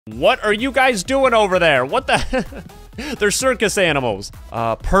What are you guys doing over there? What the? They're circus animals.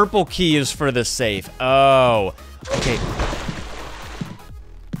 Purple key is for the safe. Oh, okay.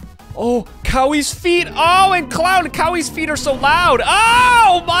 Oh, Cowie's feet. Oh, and Clown. Cowie's feet are so loud.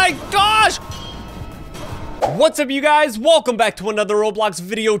 Oh my gosh. What's up, you guys? Welcome back to another Roblox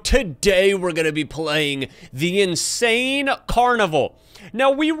video. Today, we're gonna be playing the Insane Carnival.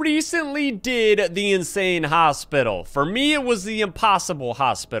 Now, we recently did the Insane Hospital. For me, it was the Impossible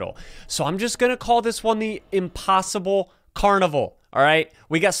Hospital. So I'm just gonna call this one the Impossible Carnival, all right?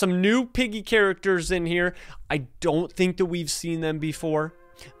 We got some new Piggy characters in here. I don't think that we've seen them before,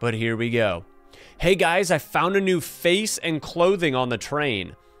 but here we go. Hey guys, I found a new face and clothing on the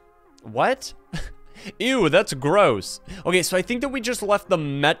train. What? Ew, that's gross. Okay, so I think that we just left the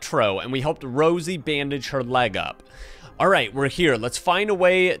metro and we helped Rosie bandage her leg up. All right, we're here. Let's find a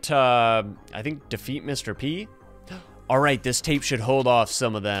way to, I think, defeat Mr. P. All right, this tape should hold off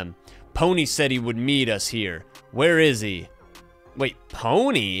some of them. Pony said he would meet us here. Where is he? Wait,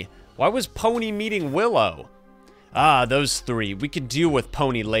 Pony? Why was Pony meeting Willow? Ah, those three. We could deal with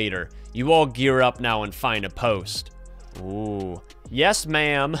Pony later. You all gear up now and find a post. Ooh. Yes,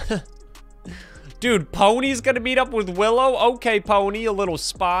 ma'am. Dude, Pony's gonna meet up with Willow? Okay, Pony, a little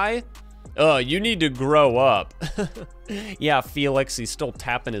spy. You need to grow up. Yeah, Felix, he's still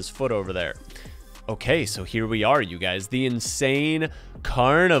tapping his foot over there. Okay, so here we are, you guys. The Insane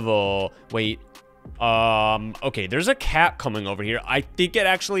Carnival. Wait, okay, there's a cat coming over here. I think it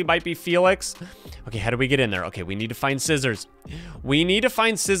actually might be Felix. Okay, how do we get in there? Okay, we need to find scissors. We need to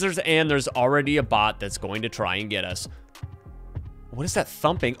find scissors, and there's already a bot that's going to try and get us. What is that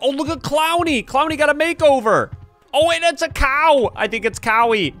thumping? Oh, look at Clowny. Clowny got a makeover. Oh, wait, that's a cow. I think it's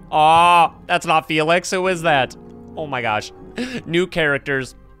Cowie. Aw, that's not Felix. Who is that? Oh my gosh. New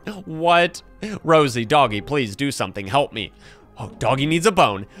characters. What? Rosie, Doggy, please do something. Help me. Oh, Doggy needs a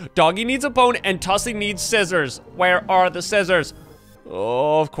bone. Doggy needs a bone, and Tussy needs scissors. Where are the scissors?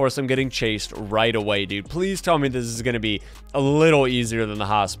 Oh, of course I'm getting chased right away, dude. Please tell me this is gonna be a little easier than the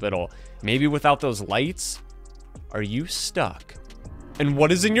hospital. Maybe without those lights? Are you stuck? And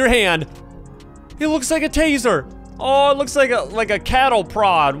what is in your hand? It looks like a taser. Oh, it looks like a cattle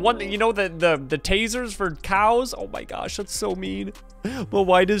prod. One, you know, the tasers for cows. Oh my gosh, that's so mean. But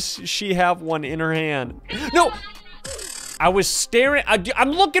why does she have one in her hand? No, I was staring.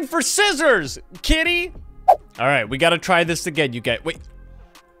 I'm looking for scissors, kitty. All right, we gotta try this again. You get, wait.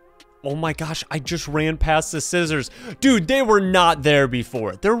 Oh my gosh, I just ran past the scissors. Dude, they were not there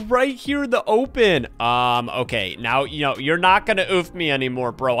before. They're right here in the open. Okay, now, you know, you're not gonna oof me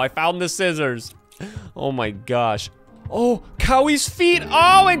anymore, bro. I found the scissors. Oh my gosh. Oh, Cowie's feet.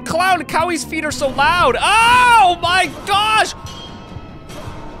 Oh, and Clown, Cowie's feet are so loud. Oh my gosh.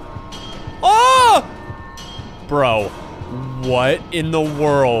 Oh! Bro, what in the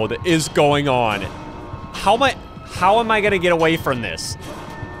world is going on? How am I gonna get away from this?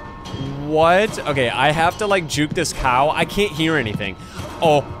 What? Okay, I have to like juke this cow. I can't hear anything.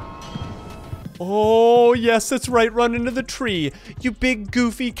 Oh. Oh, yes, that's right. Run into the tree. You big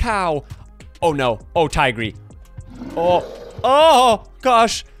goofy cow. Oh no. Oh, Tigry. Oh. Oh,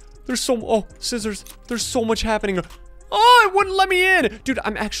 gosh. There's so, oh, scissors. There's so much happening. Oh, it wouldn't let me in. Dude,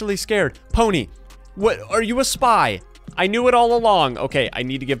 I'm actually scared. Pony, what, are you a spy? I knew it all along. Okay, I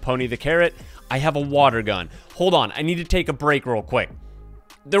need to give Pony the carrot. I have a water gun. Hold on, I need to take a break real quick.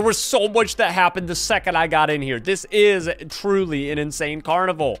 There was so much that happened the second I got in here. This is truly an insane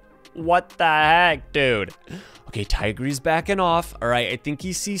carnival. What the heck, dude? Okay, Tigry's backing off. All right, I think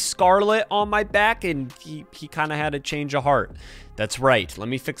he sees Scarlet on my back, and he kind of had a change of heart. That's right. Let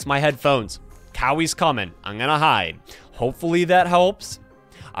me fix my headphones. Cowie's coming. I'm gonna hide. Hopefully that helps.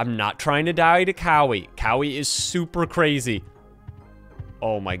 I'm not trying to die to Cowie. Cowie is super crazy.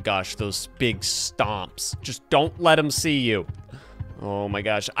 Oh my gosh, those big stomps. Just don't let him see you. Oh my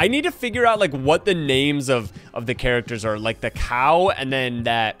gosh. I need to figure out like what the names of the characters are. Like the cow and then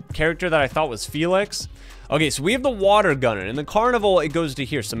that character that I thought was Felix. Okay, so we have the water gun. In the carnival, it goes to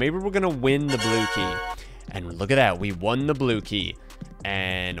here. So maybe we're gonna win the blue key. And look at that, we won the blue key.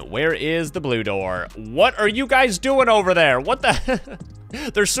 And where is the blue door? What are you guys doing over there? What the?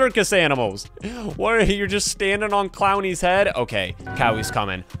 They're circus animals. What are you, you're just standing on Clowny's head? Okay, Cowie's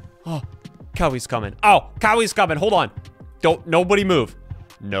coming. Oh, Cowie's coming. Oh, Cowie's coming, hold on. Don't, nobody move.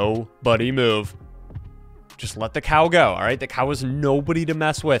 Nobody move. Just let the cow go, all right? The cow is nobody to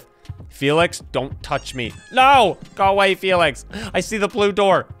mess with. Felix, don't touch me. No, go away, Felix. I see the blue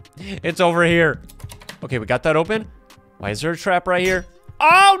door. It's over here. Okay, we got that open. Why is there a trap right here?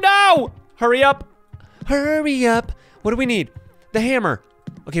 Oh no! Hurry up. Hurry up. What do we need? The hammer.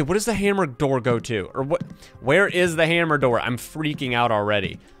 Okay, what does the hammer door go to? Or what? Where is the hammer door? I'm freaking out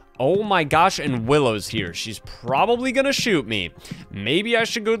already. Oh my gosh, and Willow's here. She's probably gonna shoot me. Maybe I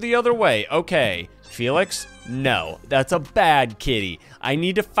should go the other way. Okay, Felix? No, that's a bad kitty. I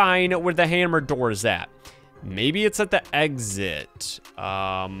need to find where the hammer door is at. Maybe it's at the exit.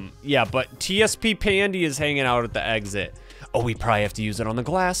 Yeah, but TSP Pandy is hanging out at the exit. Oh, we probably have to use it on the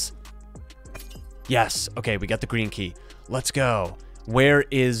glass. Yes, okay, we got the green key. Let's go. Where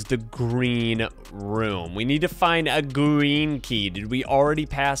is the green room? We need to find a green key. Did we already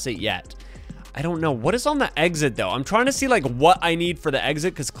pass it yet? I don't know. What is on the exit, though? I'm trying to see, like, what I need for the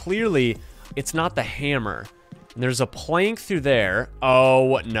exit, because clearly it's not the hammer. And there's a plank through there.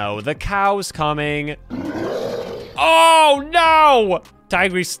 Oh, no. The cow's coming. Oh, no!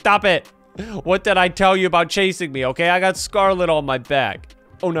 Tigry, stop it. What did I tell you about chasing me, okay? I got Scarlet on my back.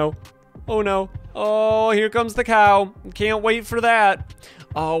 Oh, no. Oh, no. Oh, here comes the cow. Can't wait for that.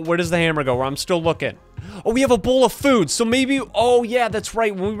 Oh, where does the hammer go? I'm still looking. Oh, we have a bowl of food. So maybe, oh yeah, that's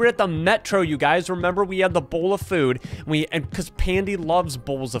right. When we were at the Metro, you guys, remember we had the bowl of food. And because Pandy loves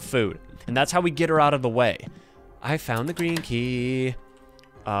bowls of food. And that's how we get her out of the way. I found the green key.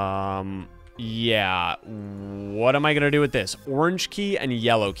 Yeah. What am I going to do with this? Orange key and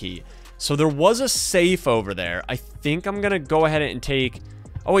yellow key. So there was a safe over there. I think I'm going to go ahead and take...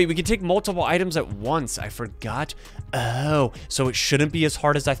 Oh, wait, we can take multiple items at once. I forgot. Oh, so it shouldn't be as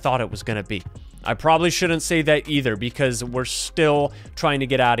hard as I thought it was going to be. I probably shouldn't say that either because we're still trying to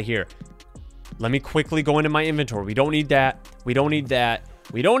get out of here. Let me quickly go into my inventory. We don't need that. We don't need that.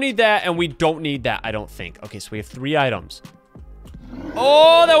 We don't need that, and we don't need that, I don't think. Okay, so we have 3 items.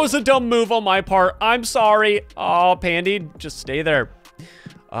 Oh, that was a dumb move on my part. I'm sorry. Oh, Pandy, just stay there.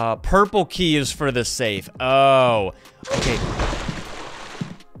 Purple key is for the safe. Oh, okay.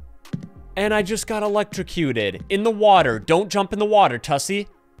 And I just got electrocuted in the water. Don't jump in the water, Tussy.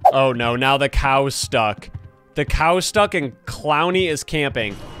 Oh no, now the cow's stuck. The cow's stuck and Clowny is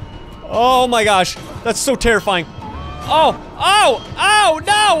camping. Oh my gosh, that's so terrifying. Oh,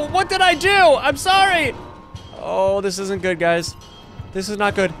 no, what did I do? I'm sorry. Oh, this isn't good, guys. This is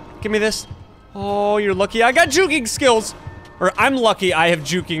not good. Give me this. Oh, you're lucky I got juking skills. Or I'm lucky I have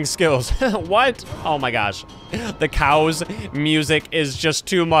juking skills. What? Oh my gosh. The cow's music is just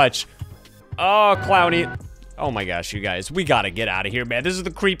too much. Oh, Clowny. Oh my gosh, you guys. We gotta get out of here, man. This is the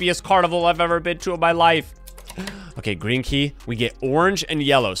creepiest carnival I've ever been to in my life. Okay, green key. We get orange and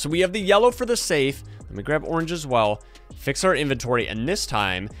yellow. So we have the yellow for the safe. Let me grab orange as well. Fix our inventory. And this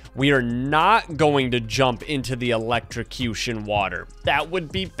time, we are not going to jump into the electrocution water. That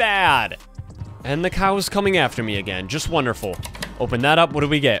would be bad. And the cow is coming after me again. Just wonderful. Open that up. What do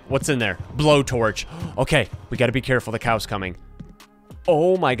we get? What's in there? Blowtorch. Okay, we gotta be careful. The cow's coming.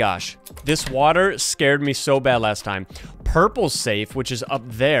 Oh my gosh. This water scared me so bad last time. Purple's safe, which is up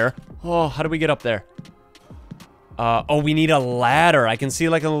there. Oh, how do we get up there? Oh, we need a ladder. I can see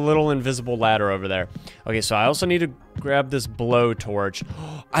like a little invisible ladder over there. Okay, so I also need to grab this blowtorch.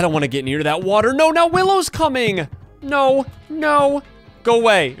 I don't want to get near that water. No, now Willow's coming. No, no. Go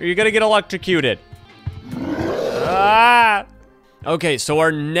away, or you're gonna get electrocuted. Ah! Okay, so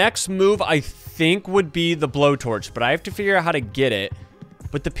our next move, I think, would be the blowtorch, but I have to figure out how to get it.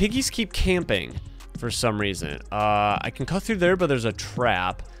 But the piggies keep camping for some reason. I can cut through there, but there's a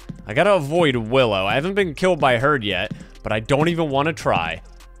trap. I gotta avoid Willow. I haven't been killed by her yet, but I don't even want to try.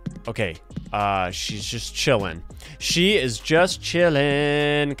 Okay, she's just chilling. She is just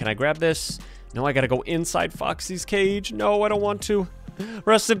chilling. Can I grab this? No, I gotta go inside Foxy's cage. No, I don't want to.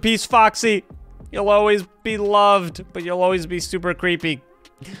 Rest in peace, Foxy. You'll always be loved, but you'll always be super creepy.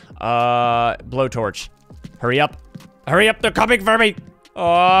 Blowtorch. Hurry up. Hurry up, they're coming for me.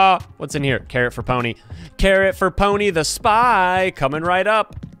 Oh, what's in here? Carrot for Pony. Carrot for Pony the spy. Coming right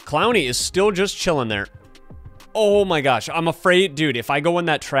up. Clowny is still just chilling there. Oh my gosh, I'm afraid, dude, if I go in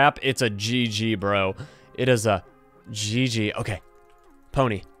that trap, it's a GG, bro. It is a GG. Okay,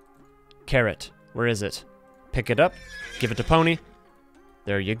 Pony. Carrot, where is it? Pick it up, give it to Pony.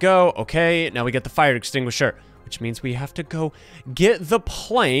 There you go. Okay, now we get the fire extinguisher, which means we have to go get the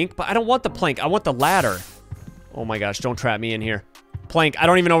plank, but I don't want the plank. I want the ladder. Oh my gosh, don't trap me in here. Plank, I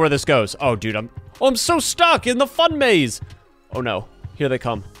don't even know where this goes. Oh, dude, I'm so stuck in the fun maze. Oh no, here they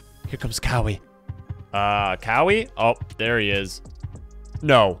come. Here comes Cowie. Cowie? Oh, there he is.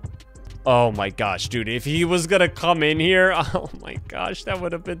 No. Oh my gosh, dude, if he was gonna come in here, oh my gosh, that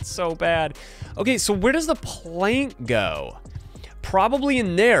would have been so bad. Okay, so where does the plank go? Probably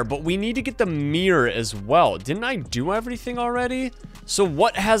in there, but we need to get the mirror as well. Didn't I do everything already? So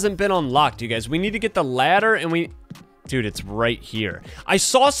what hasn't been unlocked, you guys? We need to get the ladder and we... Dude, it's right here. I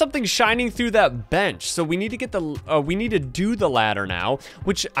saw something shining through that bench, so we need to get the, we need to do the ladder now,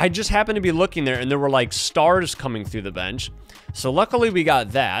 which I just happened to be looking there, and there were like stars coming through the bench. So luckily we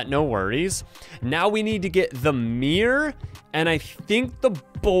got that, no worries. Now we need to get the mirror, and I think the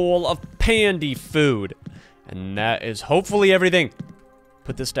bowl of pandy food. And that is hopefully everything.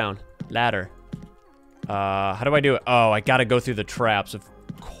 Put this down, ladder. How do I do it? Oh, I gotta go through the traps, of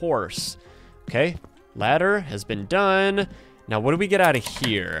course. Okay. Ladder has been done. Now, what do we get out of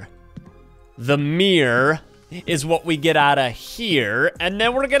here? The mirror is what we get out of here. And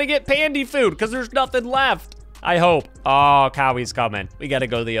then we're gonna get pandy food because there's nothing left. I hope. Oh, Cowie's coming. We gotta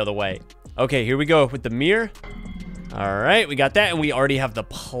go the other way. Okay, here we go with the mirror. All right, we got that. And we already have the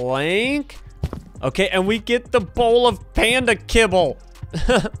plank. Okay, and we get the bowl of panda kibble.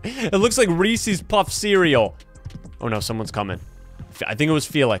 It looks like Reese's Puff cereal. Oh no, someone's coming. I think it was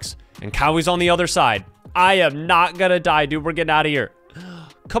Felix. And Cowie's on the other side. I am not gonna die, dude. We're getting out of here.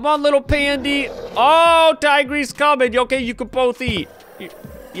 Come on, little pandy. Oh, Tigre's coming. Okay, you can both eat.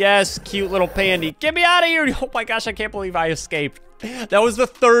 Yes, cute little pandy. Get me out of here. Oh my gosh, I can't believe I escaped. That was the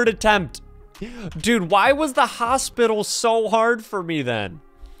 3rd attempt. Dude, why was the hospital so hard for me then?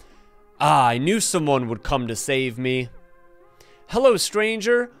 Ah, I knew someone would come to save me. Hello,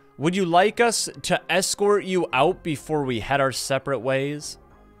 stranger. Would you like us to escort you out before we head our separate ways?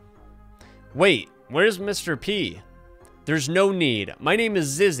 Wait, where's Mr. P? There's no need. My name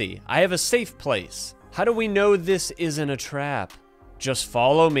is Zizzy. I have a safe place. How do we know this isn't a trap? Just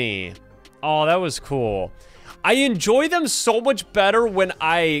follow me. Oh, that was cool. I enjoy them so much better when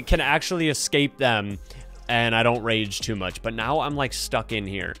I can actually escape them and I don't rage too much. But now I'm like stuck in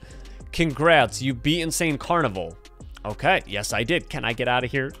here. Congrats, you beat Insane Carnival. Okay, yes I did. Can I get out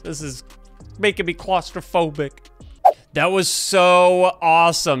of here? This is making me claustrophobic. That was so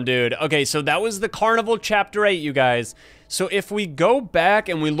awesome, dude. Okay, so that was the Carnival Chapter 8, you guys. So if we go back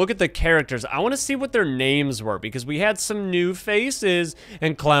and we look at the characters, I want to see what their names were because we had some new faces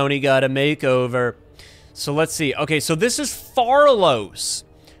and Clowny got a makeover. So let's see. Okay, so this is Farlos.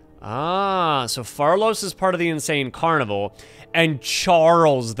 Ah, so Farlos is part of the Insane Carnival. And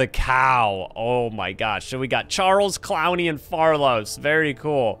Charles the cow. Oh my gosh. So we got Charles, Clowny, and Farlos. Very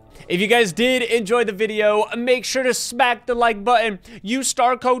cool. If you guys did enjoy the video, make sure to smack the like button. Use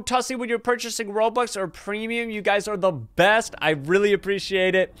star code Tussy when you're purchasing Robux or Premium. You guys are the best. I really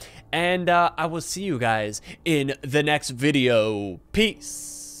appreciate it. And I will see you guys in the next video.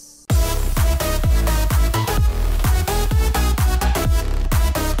 Peace.